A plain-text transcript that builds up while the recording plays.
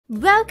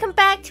Welcome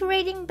back to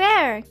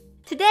ReadingBear.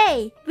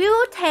 Today, we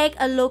will take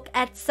a look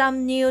at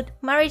some new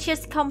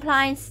malicious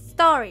compliance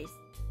stories.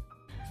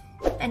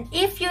 And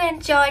if you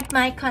enjoyed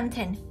my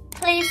content,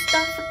 please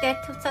don't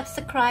forget to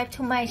subscribe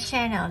to my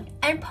channel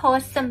and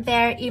post some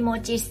bear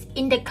emojis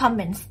in the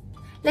comments.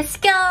 Let's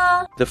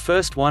go! The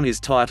first one is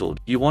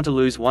titled, "You Want to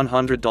Lose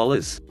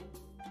 $100?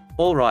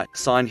 Alright,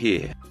 sign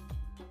here.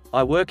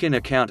 I work in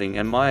accounting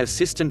and my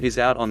assistant is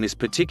out on this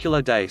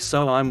particular day,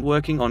 so I'm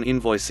working on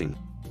invoicing.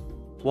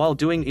 While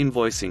doing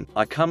invoicing,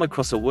 I come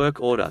across a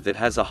work order that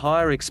has a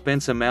higher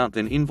expense amount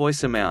than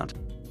invoice amount.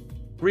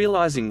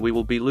 Realizing we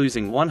will be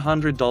losing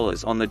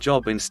 $100 on the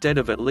job instead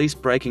of at least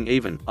breaking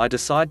even, I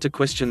decide to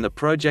question the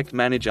project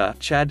manager,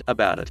 Chad,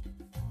 about it.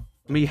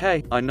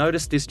 Hey, I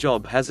noticed this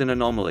job has an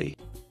anomaly.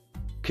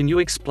 Can you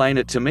explain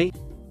it to me?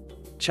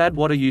 Chad,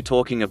 what are you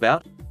talking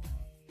about?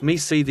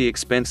 See the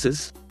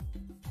expenses?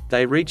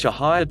 They reach a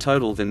higher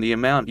total than the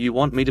amount you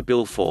want me to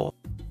bill for.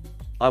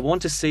 I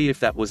want to see if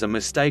that was a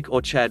mistake or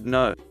Chad,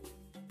 no.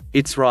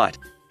 It's right.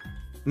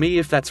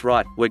 If that's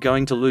right, we're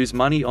going to lose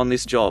money on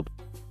this job.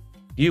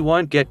 You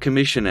won't get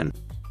commission and...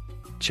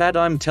 Chad,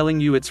 I'm telling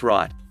you it's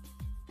right.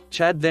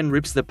 Chad then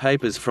rips the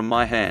papers from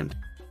my hand.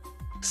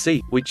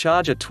 See, we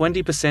charge a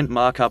 20%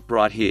 markup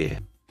right here.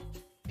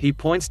 He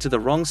points to the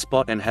wrong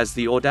spot and has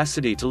the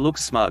audacity to look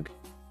smug.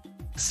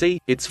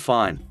 See, it's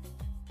fine.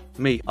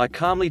 I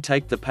calmly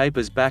take the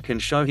papers back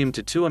and show him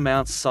to two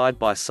amounts side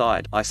by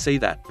side. I see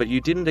that, but you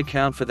didn't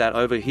account for that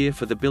over here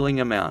for the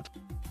billing amount.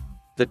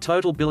 The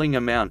total billing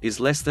amount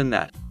is less than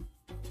that.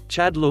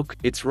 Chad, look,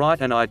 it's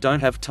right and I don't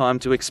have time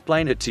to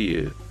explain it to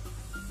you.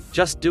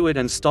 Just do it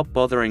and stop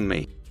bothering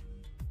me.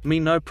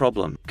 No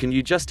problem, can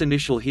you just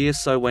initial here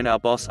so when our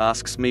boss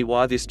asks me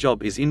why this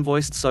job is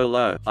invoiced so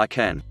low, I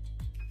can.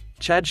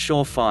 Chad,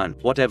 sure, fine,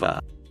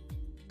 whatever.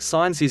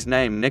 Signs his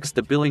name next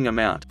the billing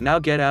amount. Now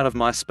get out of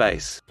my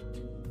space.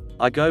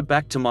 I go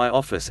back to my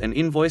office and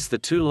invoice the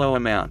too low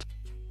amount.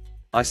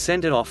 I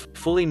sent it off,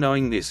 fully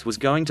knowing this was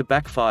going to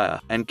backfire,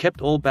 and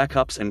kept all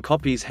backups and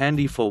copies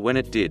handy for when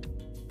it did.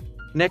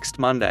 Next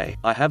Monday,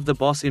 I have the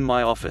boss in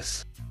my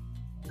office.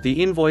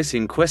 The invoice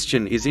in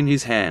question is in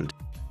his hand.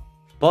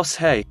 Boss,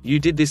 hey, you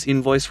did this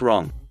invoice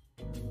wrong.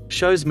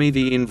 Shows me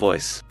the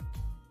invoice.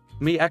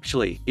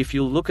 Actually, if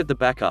you'll look at the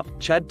backup,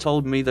 Chad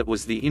told me that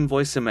was the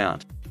invoice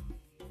amount.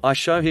 I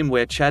show him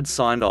where Chad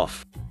signed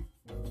off.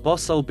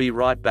 Boss, I'll be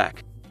right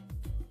back.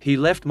 He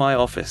left my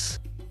office.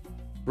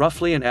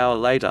 Roughly an hour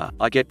later,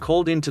 I get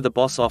called into the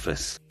boss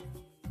office.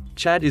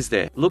 Chad is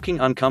there,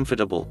 looking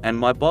uncomfortable, and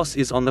my boss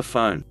is on the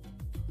phone.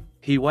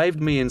 He waved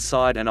me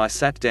inside and I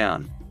sat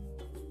down.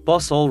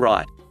 Boss, all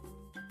right.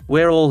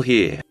 We're all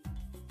here.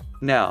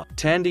 Now,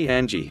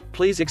 Angie,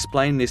 please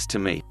explain this to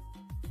me.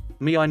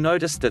 I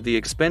noticed that the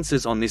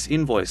expenses on this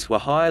invoice were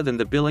higher than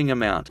the billing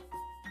amount.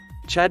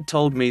 Chad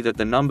told me that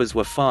the numbers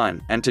were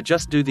fine, and to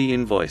just do the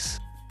invoice.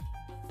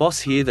 Boss,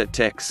 hear that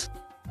Tex.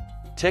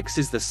 Tex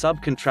is the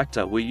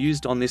subcontractor we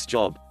used on this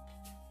job.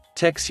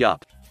 Tex,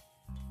 yup.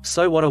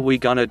 So what are we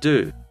gonna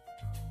do?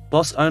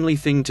 Boss, only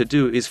thing to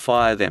do is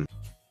fire them.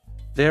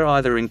 They're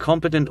either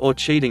incompetent or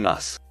cheating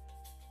us.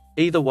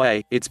 Either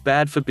way, it's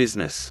bad for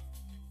business.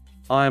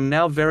 I am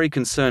now very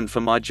concerned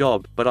for my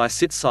job, but I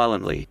sit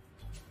silently.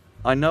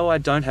 I know I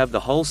don't have the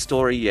whole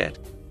story yet.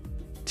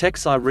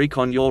 Tex, I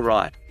recon you're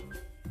right.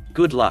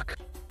 Good luck.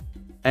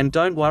 And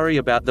don't worry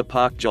about the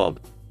park job.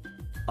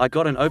 I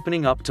got an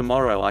opening up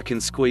tomorrow I can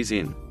squeeze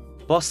in.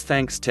 Boss,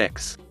 thanks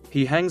Tex.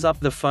 He hangs up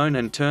the phone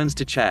and turns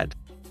to Chad.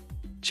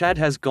 Chad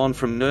has gone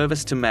from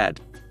nervous to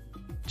mad.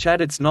 Chad,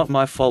 it's not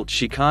my fault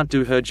she can't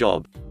do her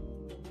job.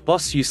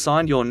 Boss, you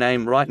signed your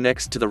name right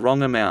next to the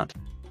wrong amount.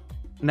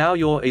 Now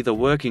you're either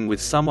working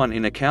with someone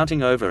in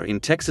accounting over in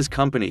Texas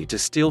company to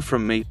steal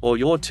from me, or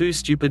you're too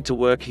stupid to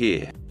work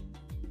here.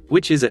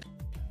 Which is it?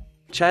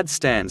 Chad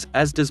stands,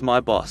 as does my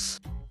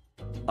boss.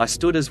 I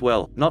stood as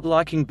well, not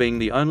liking being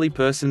the only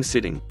person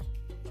sitting.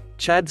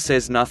 Chad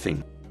says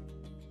nothing.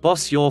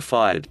 Boss, you're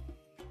fired.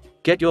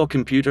 Get your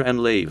computer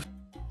and leave.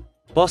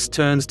 Boss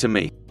turns to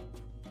me.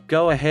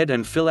 Go ahead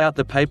and fill out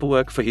the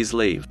paperwork for his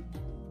leave.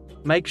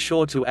 Make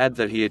sure to add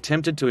that he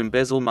attempted to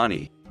embezzle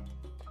money.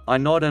 I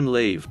nod and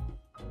leave.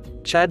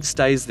 Chad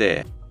stays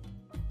there.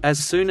 As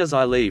soon as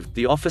I leave,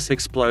 the office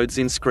explodes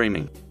in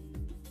screaming.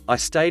 I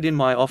stayed in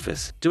my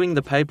office, doing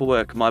the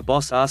paperwork my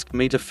boss asked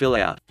me to fill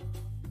out.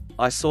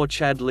 I saw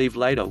Chad leave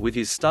later with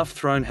his stuff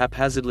thrown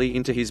haphazardly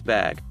into his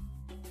bag.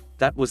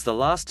 That was the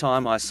last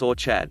time I saw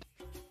Chad.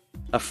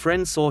 A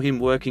friend saw him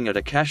working at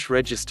a cash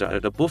register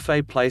at a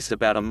buffet place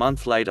about a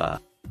month later.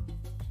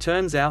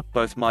 Turns out,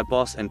 both my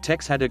boss and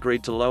Tex had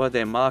agreed to lower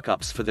their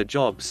markups for the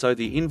job, so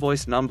the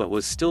invoice number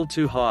was still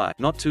too high,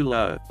 not too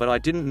low, but I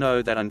didn't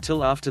know that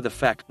until after the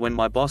fact, when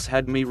my boss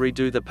had me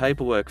redo the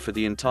paperwork for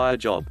the entire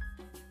job.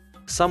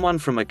 Someone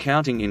from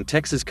accounting in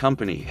Texas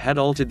company had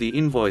altered the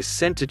invoice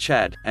sent to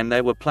Chad, and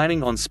they were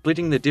planning on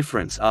splitting the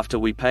difference after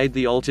we paid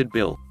the altered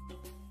bill.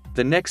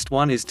 The next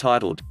one is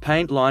titled,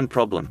 Paint Line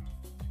Problem.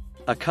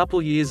 A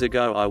couple years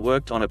ago I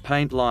worked on a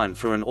paint line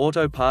for an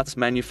auto parts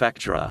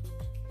manufacturer.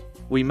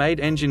 We made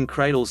engine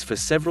cradles for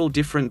several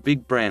different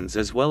big brands,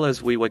 as well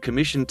as we were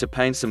commissioned to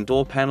paint some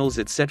door panels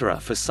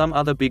etc. for some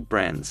other big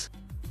brands.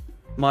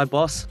 My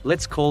boss,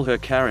 let's call her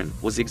Karen,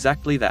 was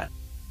exactly that.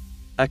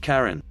 A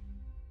Karen.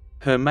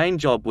 Her main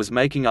job was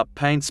making up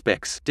paint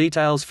specs,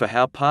 details for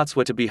how parts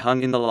were to be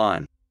hung in the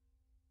line.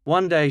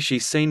 One day she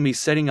seen me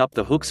setting up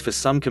the hooks for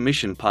some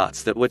commission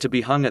parts that were to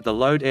be hung at the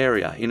load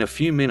area. In a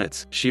few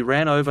minutes, she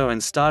ran over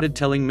and started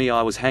telling me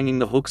I was hanging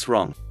the hooks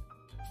wrong.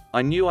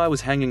 I knew I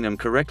was hanging them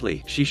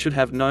correctly, she should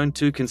have known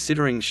too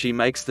considering she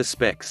makes the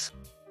specs.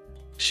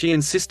 She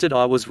insisted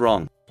I was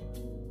wrong.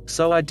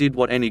 So I did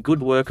what any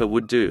good worker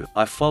would do,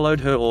 I followed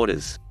her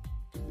orders.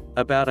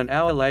 About an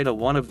hour later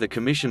one of the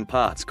commission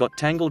parts got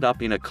tangled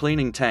up in a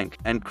cleaning tank,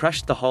 and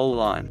crashed the whole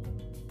line.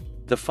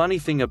 The funny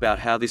thing about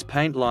how this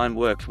paint line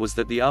worked was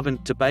that the oven,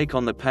 to bake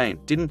on the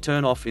paint, didn't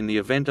turn off in the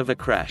event of a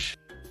crash.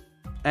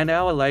 An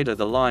hour later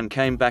the line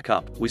came back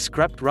up, we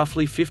scrapped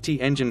roughly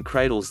 50 engine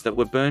cradles that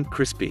were burnt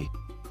crispy.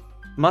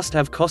 Must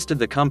have costed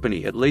the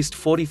company at least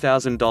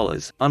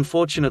 $40,000,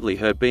 unfortunately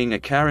her being a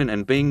Karen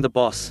and being the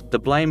boss, the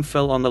blame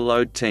fell on the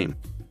load team.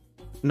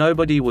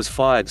 Nobody was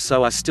fired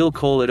so I still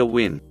call it a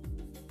win.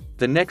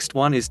 The next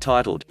one is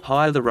titled,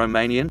 Hire the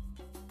Romanian?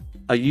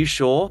 Are you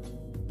sure?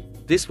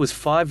 This was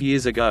 5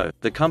 years ago.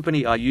 The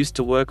company I used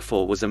to work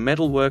for was a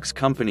metalworks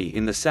company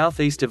in the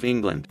southeast of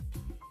England.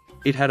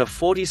 It had a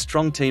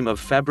 40-strong team of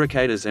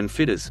fabricators and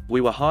fitters.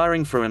 We were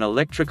hiring for an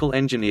electrical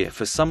engineer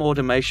for some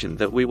automation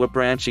that we were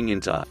branching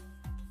into.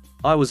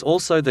 I was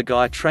also the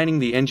guy training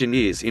the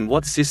engineers in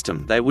what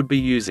system they would be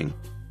using.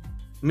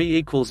 Me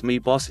equals me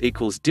boss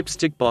equals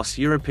dipstick boss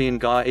European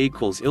guy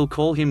equals I'll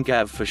call him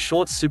Gav for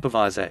short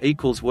supervisor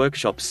equals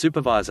workshop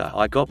supervisor.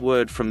 I got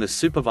word from the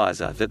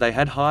supervisor that they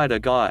had hired a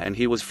guy and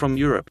he was from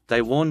Europe.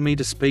 They warned me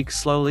to speak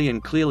slowly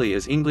and clearly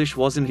as English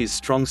wasn't his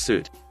strong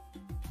suit.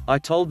 I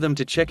told them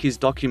to check his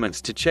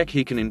documents to check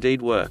he can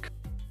indeed work.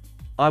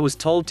 I was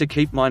told to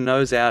keep my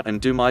nose out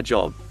and do my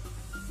job.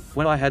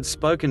 When I had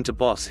spoken to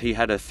boss, he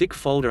had a thick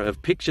folder of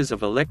pictures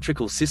of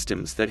electrical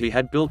systems that he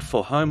had built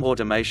for home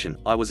automation.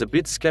 I was a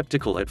bit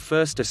skeptical at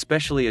first,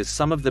 especially as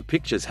some of the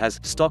pictures has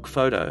stock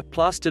photo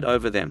plastered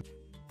over them.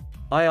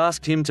 I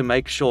asked him to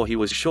make sure he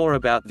was sure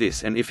about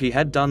this and if he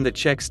had done the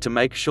checks to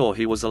make sure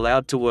he was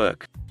allowed to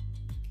work.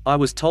 I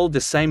was told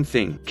the same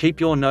thing, keep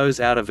your nose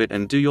out of it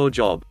and do your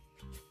job.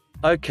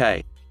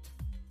 Okay.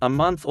 A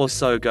month or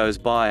so goes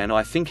by and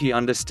I think he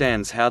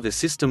understands how the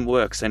system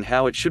works and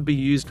how it should be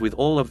used with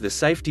all of the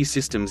safety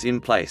systems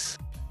in place.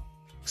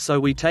 So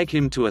we take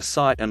him to a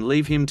site and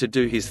leave him to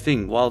do his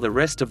thing while the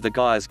rest of the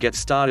guys get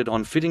started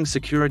on fitting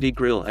security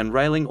grille and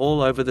railing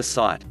all over the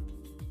site.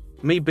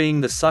 Me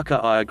being the sucker,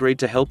 I agreed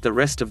to help the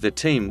rest of the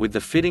team with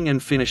the fitting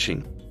and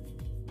finishing.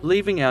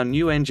 Leaving our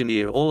new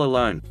engineer all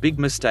alone, big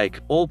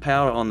mistake. All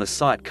power on the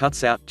site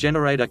cuts out,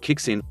 generator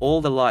kicks in, all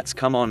the lights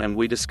come on and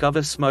we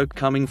discover smoke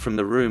coming from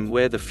the room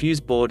where the fuse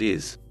board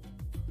is.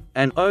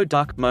 An oh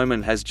duck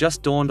moment has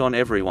just dawned on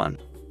everyone.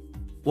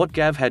 What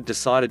Gav had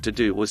decided to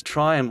do was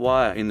try and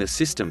wire in the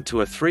system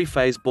to a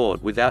 3-phase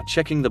board without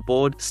checking the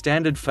board,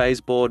 standard phase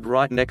board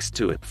right next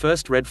to it.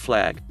 First red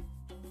flag.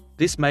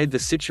 This made the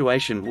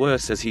situation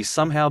worse as he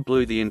somehow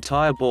blew the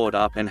entire board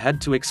up and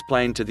had to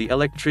explain to the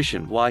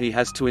electrician why he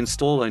has to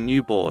install a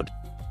new board.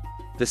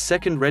 The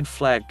second red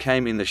flag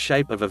came in the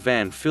shape of a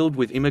van filled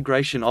with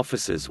immigration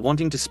officers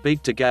wanting to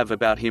speak to Gav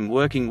about him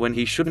working when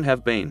he shouldn't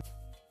have been.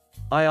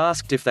 I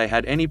asked if they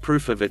had any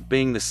proof of it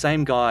being the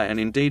same guy and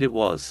indeed it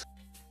was.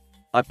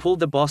 I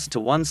pulled the boss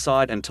to one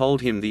side and told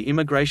him the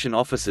immigration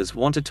officers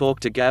want to talk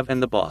to Gav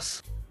and the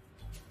boss.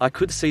 I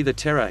could see the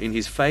terror in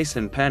his face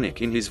and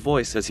panic in his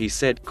voice as he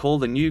said, call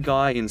the new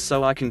guy in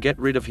so I can get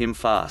rid of him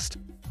fast.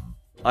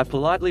 I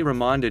politely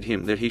reminded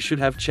him that he should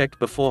have checked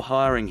before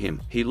hiring him.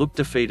 He looked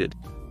defeated.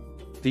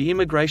 The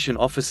immigration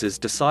officers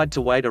decide to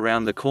wait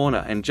around the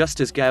corner and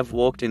just as Gav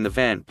walked in the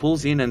van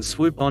pulls in and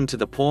swoop onto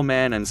the poor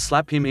man and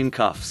slap him in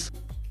cuffs.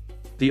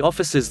 The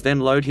officers then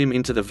load him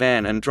into the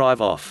van and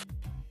drive off.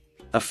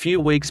 A few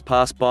weeks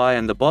pass by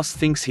and the boss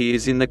thinks he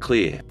is in the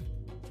clear.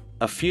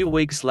 A few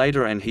weeks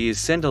later and he is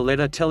sent a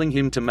letter telling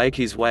him to make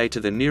his way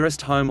to the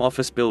nearest home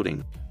office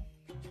building.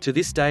 To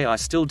this day I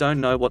still don't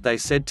know what they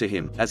said to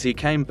him, as he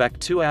came back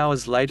 2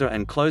 hours later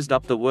and closed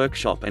up the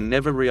workshop and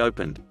never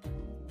reopened.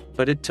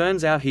 But it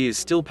turns out he is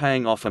still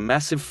paying off a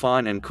massive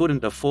fine and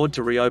couldn't afford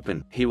to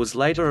reopen. He was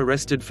later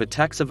arrested for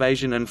tax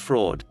evasion and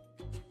fraud.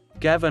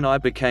 Gav and I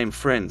became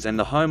friends and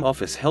the Home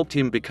Office helped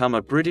him become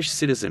a British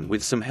citizen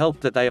with some help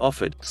that they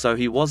offered, so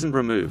he wasn't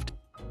removed.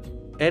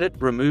 Edit,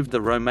 removed the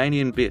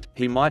Romanian bit.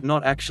 He might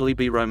not actually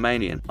be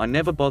Romanian. I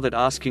never bothered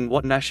asking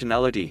what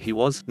nationality he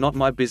was, not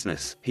my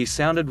business. He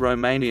sounded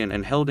Romanian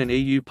and held an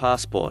EU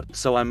passport,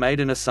 so I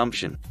made an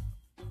assumption.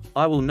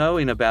 I will know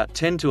in about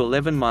 10 to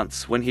 11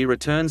 months when he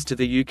returns to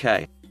the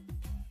UK.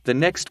 The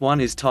next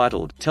one is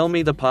titled, Tell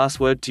me the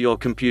password to your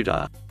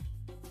computer.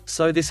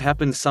 So this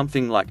happened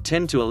something like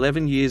 10 to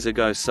 11 years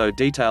ago, so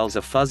details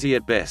are fuzzy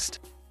at best.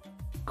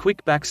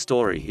 quick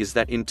backstory is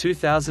that in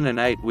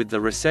 2008, with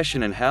the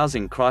recession and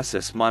housing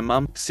crisis, my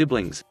mum,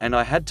 siblings, and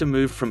I had to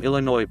move from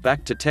Illinois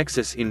back to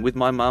Texas with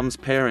my mum's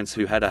parents,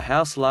 who had a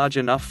house large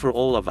enough for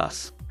all of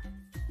us.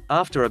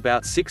 After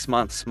about 6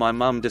 months, my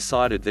mum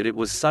decided that it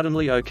was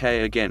suddenly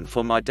okay again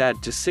for my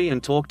dad to see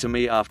and talk to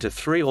me after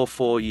 3 or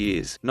 4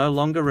 years, no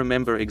longer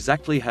remember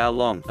exactly how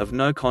long, of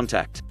no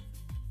contact.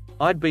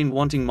 I'd been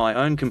wanting my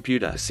own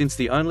computer since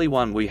the only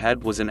one we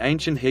had was an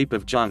ancient heap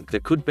of junk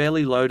that could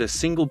barely load a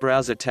single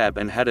browser tab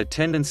and had a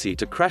tendency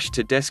to crash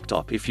to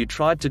desktop if you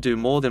tried to do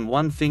more than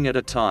one thing at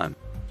a time.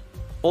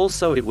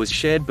 Also, it was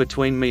shared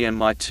between me and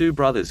my 2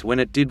 brothers when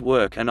it did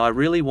work, and I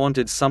really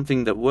wanted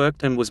something that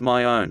worked and was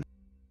my own.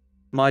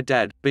 My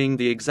dad, being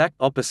the exact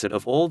opposite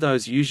of all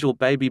those usual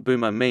baby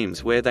boomer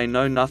memes where they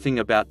know nothing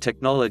about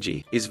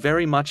technology, is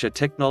very much a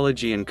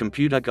technology and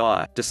computer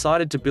guy,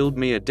 decided to build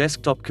me a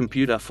desktop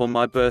computer for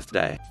my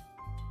birthday.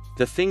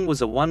 The thing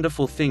was a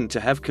wonderful thing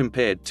to have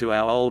compared to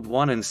our old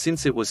one, and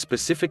since it was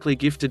specifically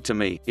gifted to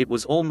me, it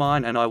was all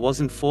mine and I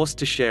wasn't forced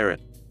to share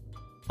it.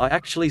 I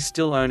actually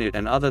still own it,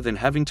 and other than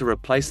having to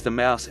replace the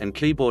mouse and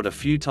keyboard a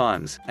few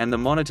times, and the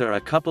monitor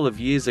a couple of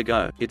years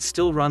ago, it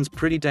still runs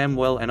pretty damn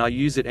well, and I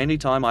use it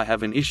anytime I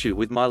have an issue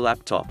with my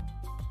laptop.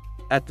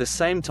 At the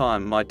same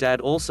time, my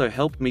dad also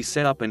helped me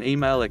set up an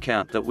email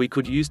account that we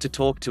could use to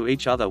talk to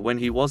each other when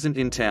he wasn't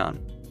in town.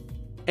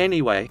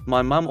 Anyway,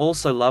 my mum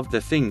also loved the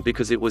thing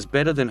because it was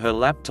better than her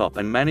laptop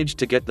and managed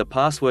to get the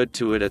password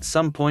to it at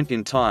some point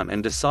in time,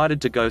 and decided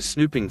to go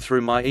snooping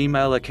through my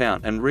email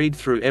account and read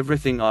through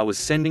everything I was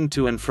sending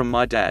to and from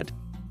my dad.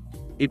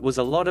 It was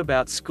a lot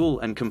about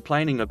school and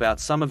complaining about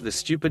some of the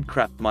stupid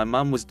crap my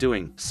mum was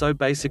doing, so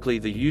basically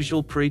the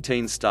usual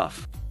preteen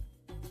stuff.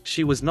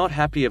 She was not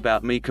happy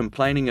about me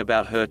complaining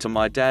about her to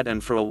my dad,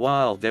 and for a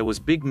while there was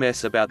big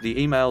mess about the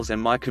emails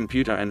and my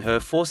computer and her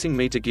forcing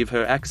me to give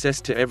her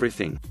access to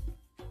everything.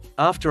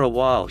 After a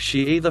while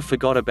she either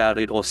forgot about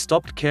it or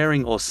stopped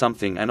caring or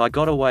something, and I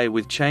got away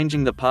with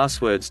changing the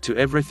passwords to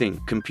everything,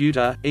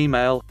 computer,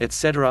 email,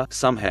 etc.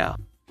 somehow.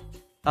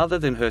 Other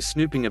than her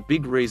snooping, a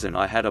big reason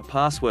I had a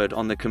password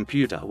on the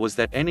computer was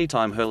that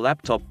anytime her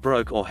laptop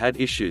broke or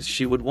had issues,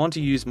 she would want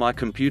to use my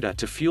computer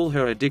to fuel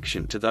her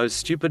addiction to those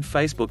stupid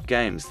Facebook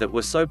games that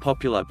were so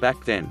popular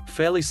back then.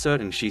 Fairly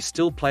certain she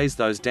still plays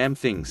those damn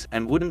things,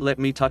 and wouldn't let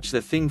me touch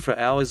the thing for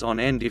hours on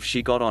end if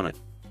she got on it.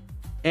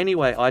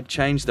 Anyway, I'd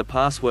changed the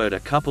password a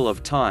couple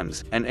of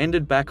times, and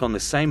ended back on the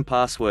same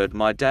password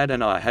my dad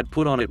and I had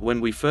put on it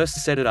when we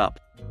first set it up.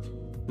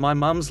 My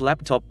mum's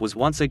laptop was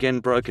once again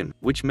broken,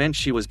 which meant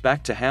she was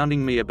back to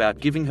hounding me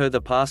about giving her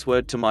the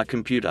password to my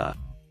computer.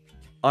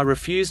 I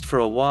refused for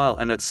a while,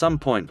 and at some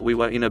point we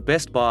were in a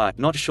Best Buy,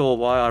 not sure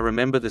why I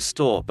remember the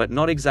store but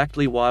not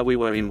exactly why we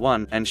were in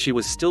one, and she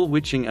was still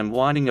witching and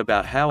whining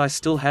about how I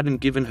still hadn't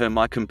given her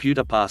my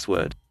computer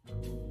password.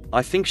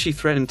 I think she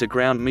threatened to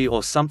ground me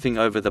or something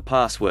over the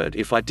password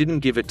if I didn't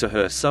give it to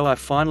her, so I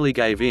finally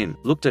gave in,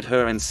 looked at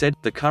her and said,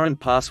 "The current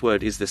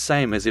password is the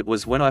same as it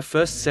was when I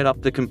first set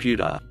up the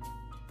computer."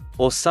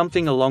 Or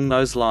something along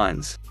those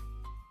lines.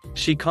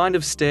 She kind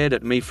of stared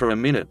at me for a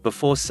minute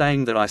before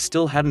saying that I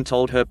still hadn't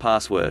told her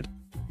password.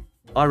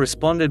 I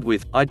responded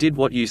with, "I did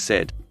what you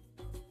said.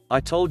 I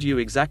told you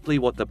exactly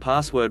what the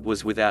password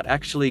was without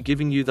actually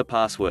giving you the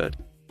password."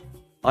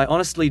 I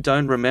honestly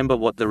don't remember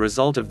what the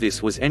result of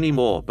this was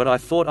anymore, but I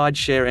thought I'd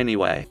share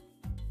anyway.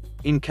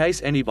 In case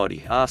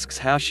anybody asks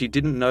how she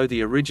didn't know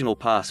the original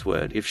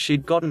password if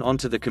she'd gotten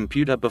onto the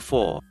computer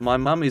before, my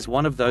mum is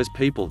one of those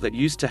people that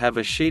used to have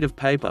a sheet of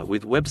paper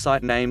with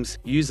website names,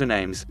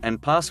 usernames,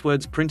 and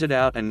passwords printed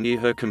out and near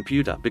her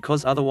computer,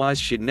 because otherwise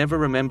she'd never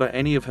remember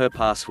any of her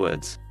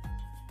passwords.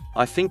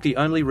 I think the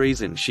only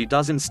reason she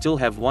doesn't still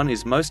have one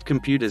is most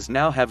computers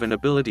now have an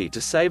ability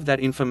to save that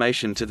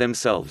information to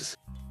themselves.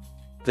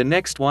 The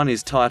next one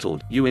is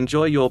titled, "You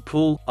Enjoy Your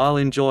Pool, I'll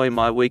Enjoy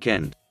My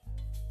Weekend."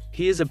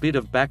 Here's a bit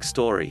of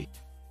backstory.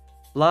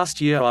 Last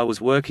year I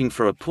was working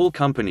for a pool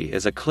company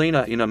as a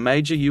cleaner in a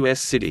major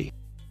US city.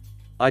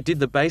 I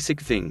did the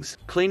basic things,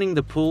 cleaning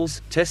the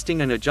pools,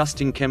 testing and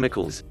adjusting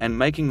chemicals, and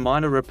making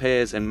minor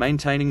repairs and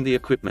maintaining the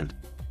equipment.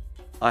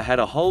 I had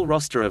a whole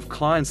roster of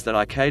clients that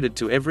I catered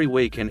to every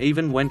week, and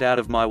even went out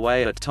of my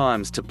way at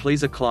times to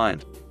please a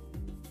client.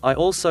 I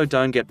also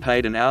don't get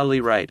paid an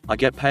hourly rate, I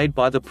get paid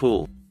by the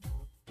pool.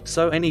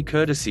 So any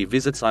courtesy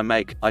visits I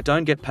make, I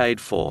don't get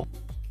paid for.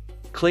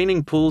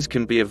 Cleaning pools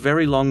can be a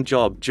very long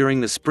job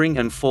during the spring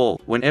and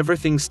fall, when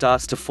everything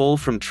starts to fall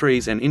from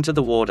trees and into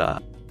the water.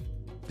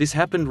 This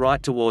happened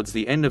right towards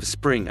the end of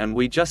spring, and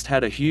we just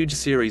had a huge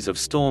series of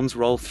storms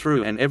roll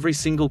through, and every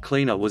single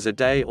cleaner was a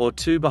day or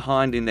two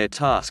behind in their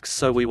tasks,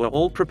 so we were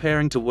all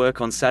preparing to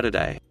work on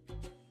Saturday.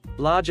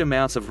 Large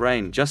amounts of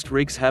rain just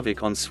wreaks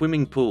havoc on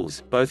swimming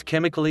pools, both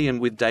chemically and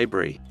with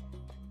debris.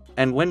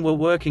 And when we're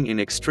working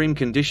in extreme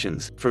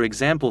conditions, for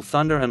example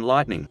thunder and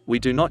lightning, we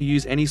do not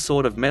use any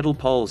sort of metal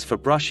poles for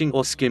brushing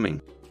or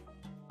skimming.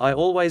 I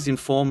always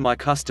inform my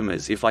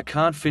customers if I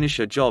can't finish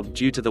a job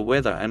due to the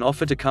weather and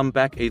offer to come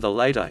back either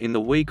later in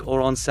the week or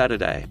on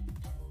Saturday.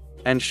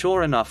 And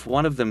sure enough,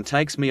 one of them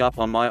takes me up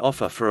on my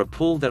offer for a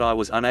pool that I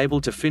was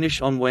unable to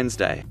finish on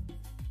Wednesday.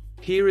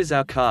 Here is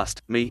our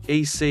cast, me,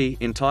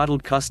 EC,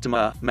 entitled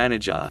customer,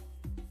 manager.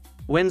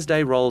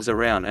 Wednesday rolls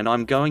around and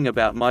I'm going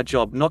about my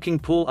job knocking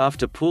pool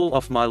after pool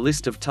off my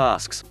list of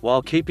tasks,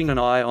 while keeping an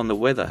eye on the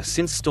weather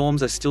since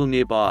storms are still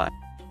nearby.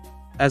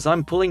 As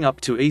I'm pulling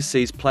up to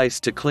EC's place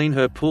to clean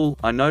her pool,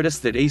 I notice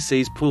that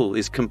EC's pool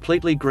is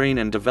completely green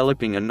and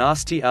developing a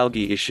nasty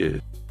algae issue.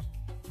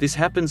 This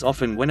happens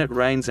often when it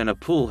rains and a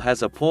pool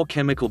has a poor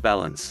chemical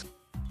balance.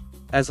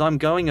 As I'm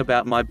going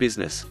about my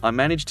business, I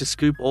manage to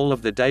scoop all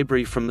of the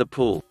debris from the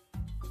pool.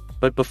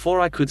 But before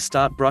I could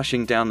start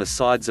brushing down the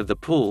sides of the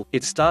pool,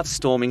 it starts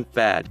storming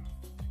bad.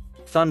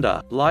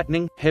 Thunder,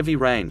 lightning, heavy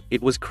rain,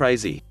 it was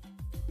crazy.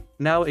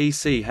 Now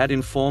EC had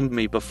informed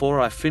me before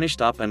I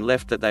finished up and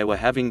left that they were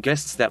having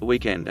guests that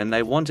weekend and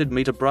they wanted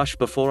me to brush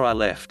before I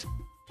left.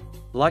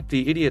 Like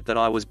the idiot that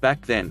I was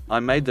back then,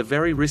 I made the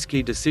very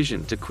risky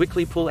decision to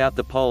quickly pull out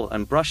the pole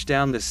and brush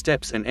down the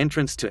steps and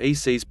entrance to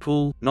EC's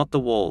pool, not the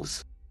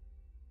walls.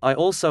 I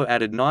also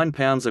added 9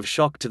 pounds of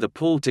shock to the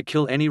pool to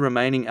kill any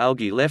remaining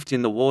algae left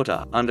in the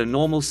water. Under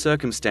normal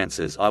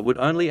circumstances, I would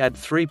only add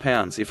 3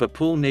 pounds if a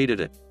pool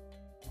needed it.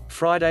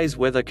 Friday's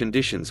weather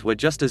conditions were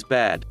just as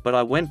bad, but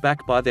I went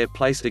back by their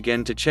place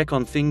again to check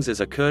on things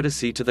as a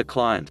courtesy to the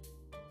client.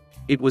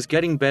 It was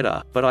getting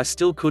better, but I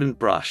still couldn't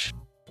brush.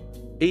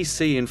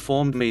 EC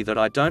informed me that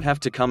I don't have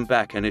to come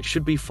back and it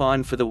should be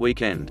fine for the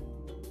weekend.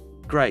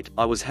 Great,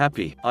 I was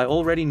happy. I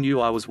already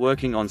knew I was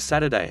working on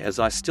Saturday as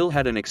I still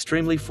had an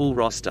extremely full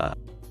roster.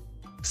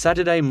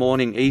 Saturday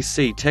morning,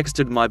 EC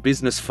texted my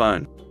business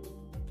phone.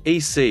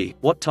 EC,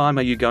 what time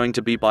are you going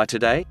to be by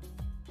today?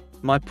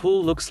 My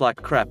pool looks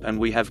like crap and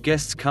we have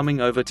guests coming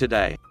over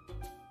today.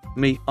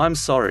 Me, I'm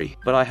sorry,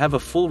 but I have a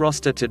full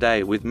roster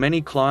today with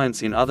many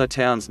clients in other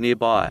towns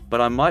nearby,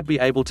 but I might be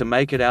able to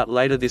make it out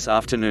later this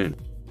afternoon.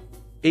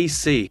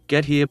 EC,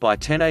 get here by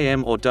 10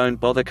 AM or don't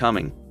bother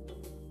coming.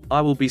 I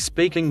will be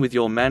speaking with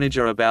your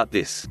manager about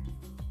this.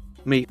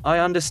 Me, I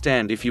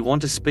understand if you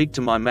want to speak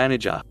to my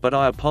manager, but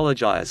I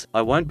apologize,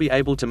 I won't be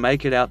able to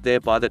make it out there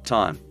by that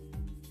time.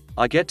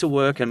 I get to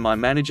work and my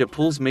manager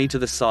pulls me to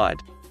the side.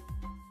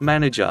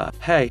 Manager,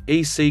 hey,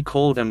 EC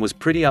called and was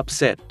pretty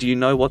upset, do you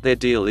know what their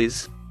deal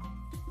is?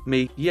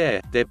 Me,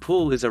 yeah, their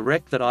pool is a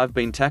wreck that I've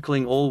been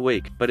tackling all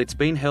week, but it's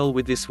been hell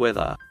with this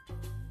weather.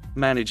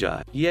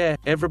 Manager, yeah,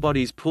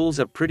 everybody's pools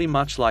are pretty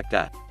much like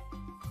that.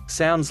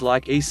 Sounds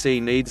like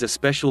EC needs a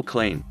special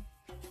clean.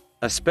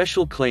 A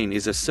special clean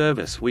is a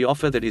service we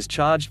offer that is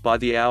charged by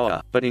the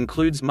hour, but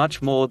includes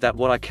much more than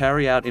what I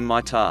carry out in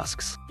my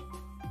tasks.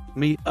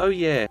 Me, oh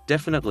yeah,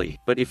 definitely,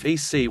 but if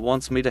EC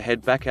wants me to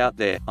head back out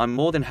there, I'm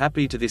more than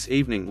happy to this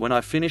evening when I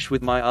finish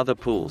with my other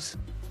pools.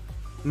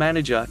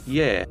 Manager,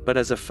 yeah, but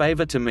as a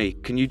favor to me,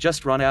 can you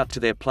just run out to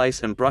their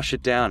place and brush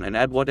it down and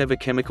add whatever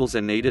chemicals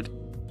are needed?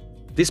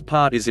 This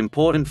part is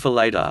important for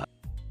later.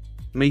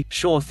 Me,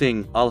 sure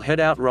thing, I'll head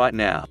out right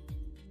now.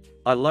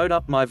 I load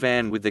up my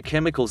van with the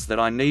chemicals that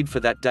I need for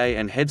that day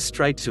and head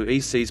straight to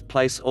EC's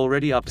place,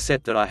 already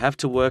upset that I have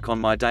to work on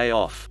my day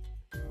off.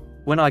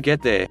 When I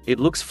get there, it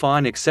looks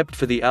fine except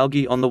for the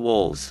algae on the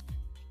walls.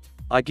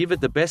 I give it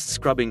the best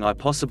scrubbing I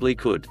possibly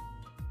could.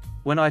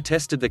 When I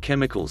tested the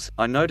chemicals,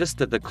 I noticed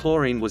that the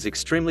chlorine was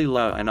extremely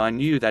low and I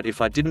knew that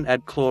if I didn't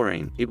add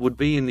chlorine, it would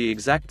be in the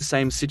exact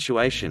same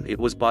situation it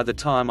was by the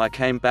time I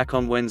came back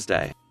on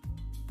Wednesday.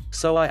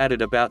 So I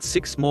added about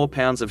 6 more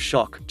pounds of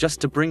shock, just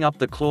to bring up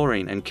the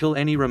chlorine and kill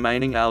any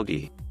remaining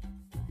algae.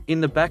 In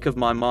the back of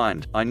my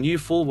mind, I knew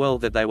full well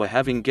that they were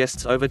having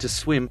guests over to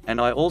swim, and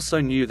I also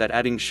knew that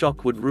adding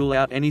shock would rule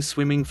out any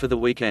swimming for the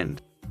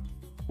weekend.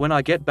 When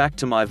I get back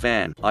to my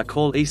van, I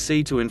call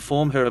EC to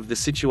inform her of the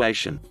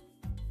situation.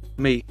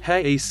 Me,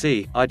 hey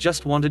EC, I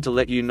just wanted to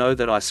let you know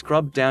that I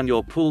scrubbed down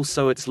your pool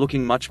so it's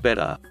looking much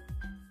better.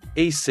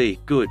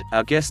 EC, good,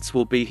 our guests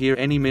will be here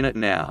any minute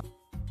now.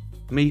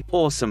 Me,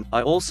 awesome,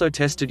 I also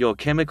tested your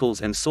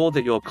chemicals and saw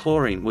that your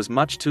chlorine was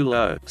much too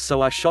low,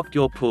 so I shocked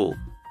your pool.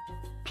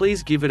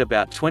 Please give it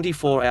about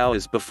 24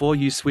 hours before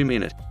you swim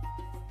in it.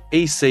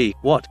 EC,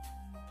 what?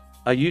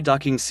 Are you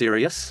ducking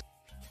serious?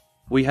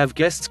 We have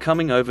guests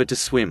coming over to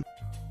swim.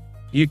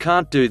 You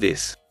can't do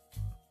this.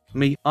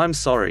 Me, I'm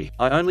sorry,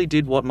 I only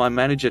did what my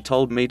manager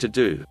told me to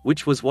do,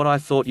 which was what I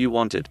thought you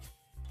wanted.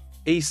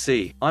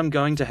 EC, I'm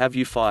going to have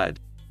you fired.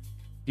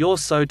 You're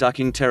so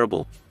ducking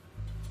terrible.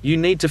 You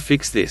need to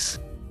fix this.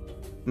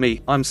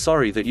 Me, I'm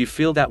sorry that you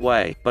feel that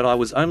way, but I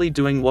was only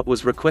doing what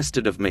was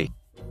requested of me.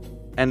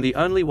 And the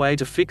only way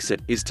to fix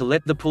it is to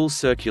let the pool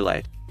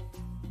circulate.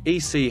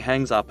 EC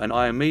hangs up and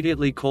I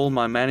immediately call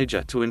my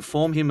manager to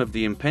inform him of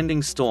the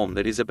impending storm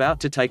that is about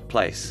to take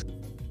place.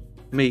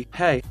 Me,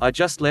 hey, I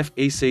just left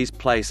EC's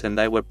place and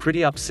they were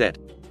pretty upset.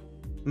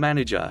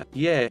 Manager,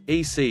 yeah,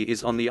 EC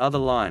is on the other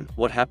line,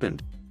 what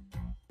happened?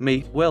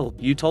 Me, well,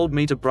 you told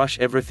me to brush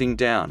everything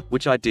down,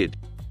 which I did.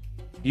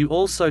 You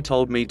also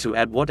told me to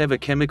add whatever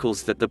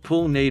chemicals that the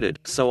pool needed,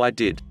 so I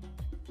did.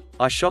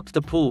 I shocked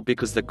the pool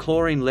because the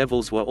chlorine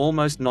levels were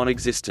almost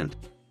non-existent.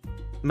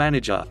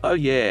 Manager: oh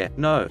yeah,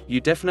 no, you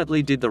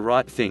definitely did the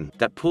right thing,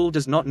 that pool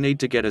does not need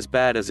to get as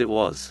bad as it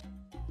was.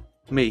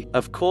 Me: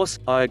 of course,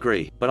 I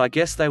agree, but I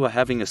guess they were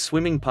having a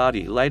swimming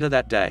party later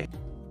that day.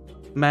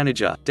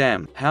 Manager: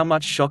 damn, how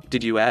much shock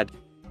did you add?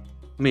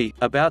 Me: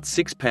 about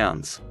 6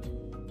 pounds.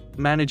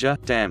 Manager: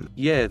 damn,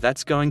 yeah,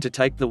 that's going to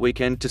take the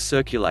weekend to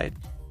circulate.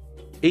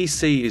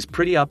 EC is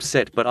pretty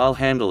upset, but I'll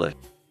handle it.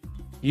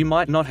 You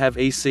might not have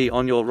EC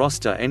on your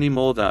roster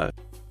anymore though.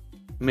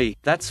 Me: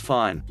 that's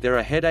fine, they're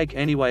a headache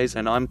anyways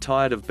and I'm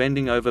tired of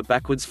bending over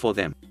backwards for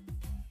them.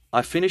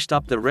 I finished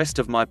up the rest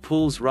of my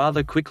pools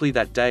rather quickly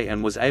that day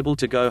and was able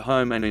to go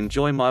home and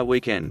enjoy my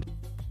weekend.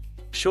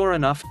 Sure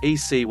enough,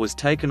 EC was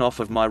taken off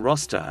of my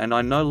roster and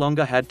I no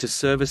longer had to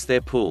service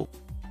their pool.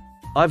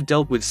 I've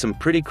dealt with some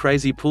pretty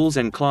crazy pools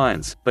and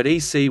clients, but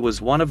EC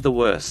was one of the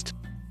worst.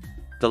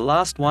 The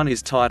last one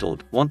is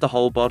titled, "Want the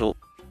whole bottle?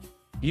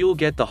 You'll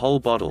get the whole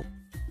bottle."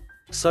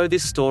 So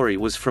this story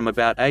was from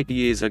about 8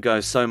 years ago,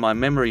 so my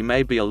memory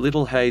may be a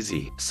little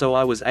hazy. So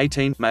I was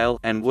 18,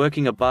 male, and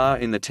working a bar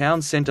in the town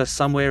centre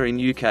somewhere in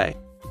UK.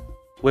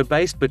 We're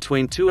based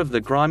between two of the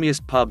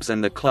grimiest pubs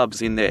and the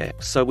clubs in there,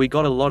 so we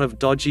got a lot of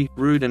dodgy,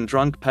 rude and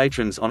drunk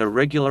patrons on a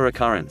regular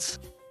occurrence.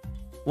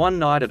 One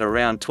night at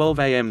around 12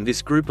 AM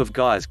this group of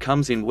guys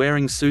comes in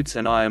wearing suits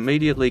and I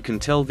immediately can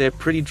tell they're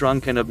pretty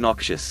drunk and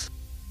obnoxious.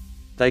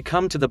 They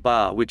come to the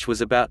bar, which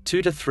was about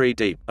 2 to 3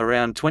 deep,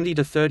 around 20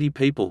 to 30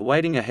 people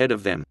waiting ahead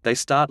of them. They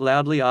start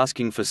loudly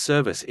asking for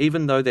service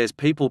even though there's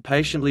people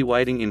patiently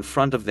waiting in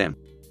front of them.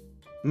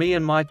 Me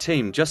and my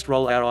team just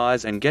roll our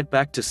eyes and get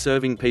back to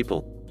serving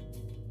people.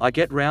 I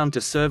get round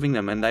to serving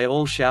them and they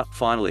all shout,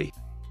 "Finally."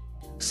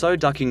 So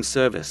ducking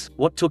service,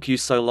 "What took you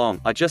so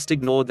long?" I just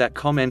ignored that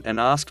comment and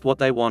asked what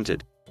they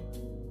wanted.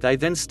 They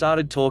then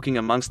started talking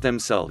amongst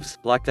themselves,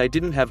 like they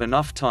didn't have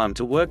enough time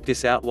to work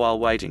this out while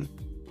waiting.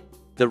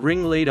 The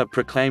ringleader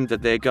proclaimed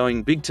that they're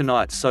going big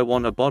tonight, so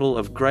want a bottle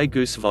of Grey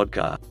Goose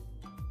vodka.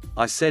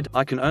 I said,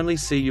 "I can only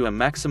see you a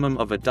maximum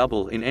of a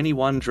double in any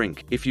one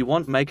drink, if you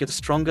want make it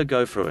stronger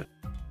go for it."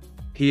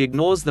 He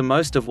ignores the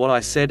most of what I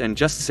said and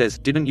just says,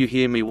 "Didn't you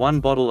hear me? One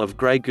bottle of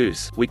Grey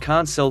Goose, we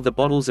can't sell the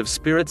bottles of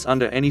spirits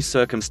under any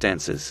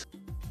circumstances."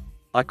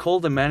 I call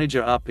the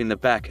manager up in the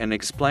back and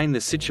explain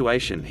the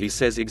situation. He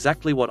says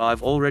exactly what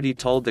I've already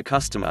told the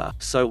customer,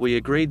 so we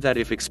agreed that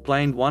if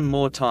explained one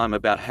more time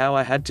about how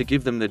I had to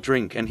give them the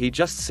drink and he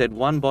just said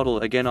one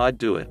bottle again I'd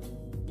do it.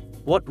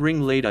 What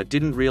ringleader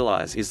didn't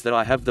realize is that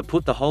I have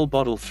put the whole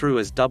bottle through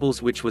as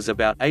doubles, which was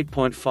about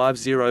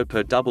 8.50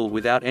 per double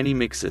without any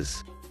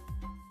mixes.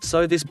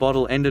 So this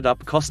bottle ended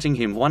up costing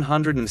him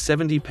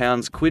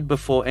 £170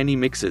 before any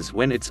mixes,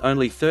 when it's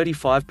only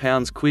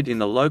 £35 in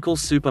the local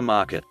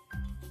supermarket.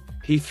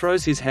 He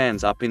throws his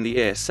hands up in the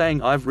air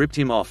saying I've ripped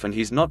him off and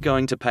he's not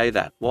going to pay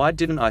that. Why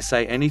didn't I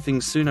say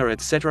anything sooner,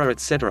 etc,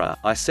 etc.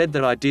 I said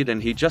that I did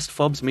and he just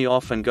fobs me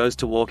off and goes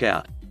to walk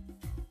out.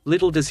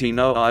 Little does he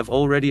know I've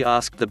already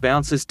asked the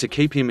bouncers to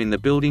keep him in the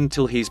building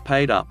till he's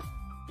paid up.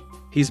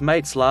 His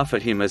mates laugh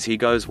at him as he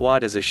goes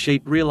white as a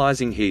sheet,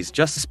 realizing he's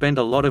just spent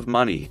a lot of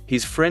money.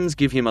 His friends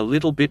give him a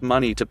little bit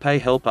money to pay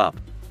help up.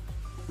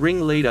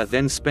 Ringleader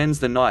then spends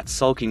the night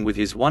sulking with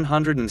his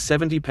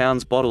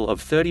 £170 bottle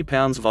of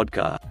 £30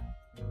 vodka.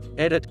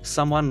 Edit: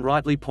 someone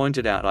rightly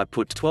pointed out I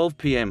put 12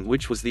 PM,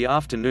 which was the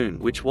afternoon,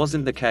 which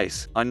wasn't the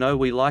case. I know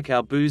we like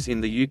our booze in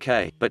the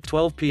UK, but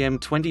 12 PM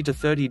 20 to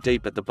 30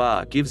 deep at the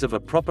bar gives of a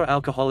proper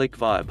alcoholic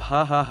vibe.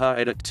 Ha ha ha.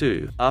 Edit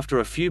 2: after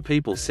a few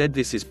people said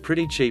this is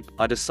pretty cheap,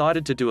 I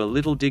decided to do a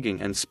little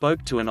digging and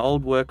spoke to an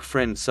old work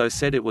friend, so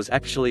said it was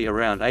actually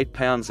around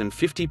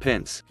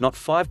 £8.50, not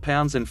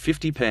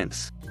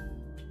 £5.50.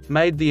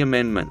 Made the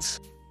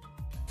amendments.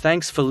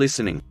 Thanks for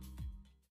listening.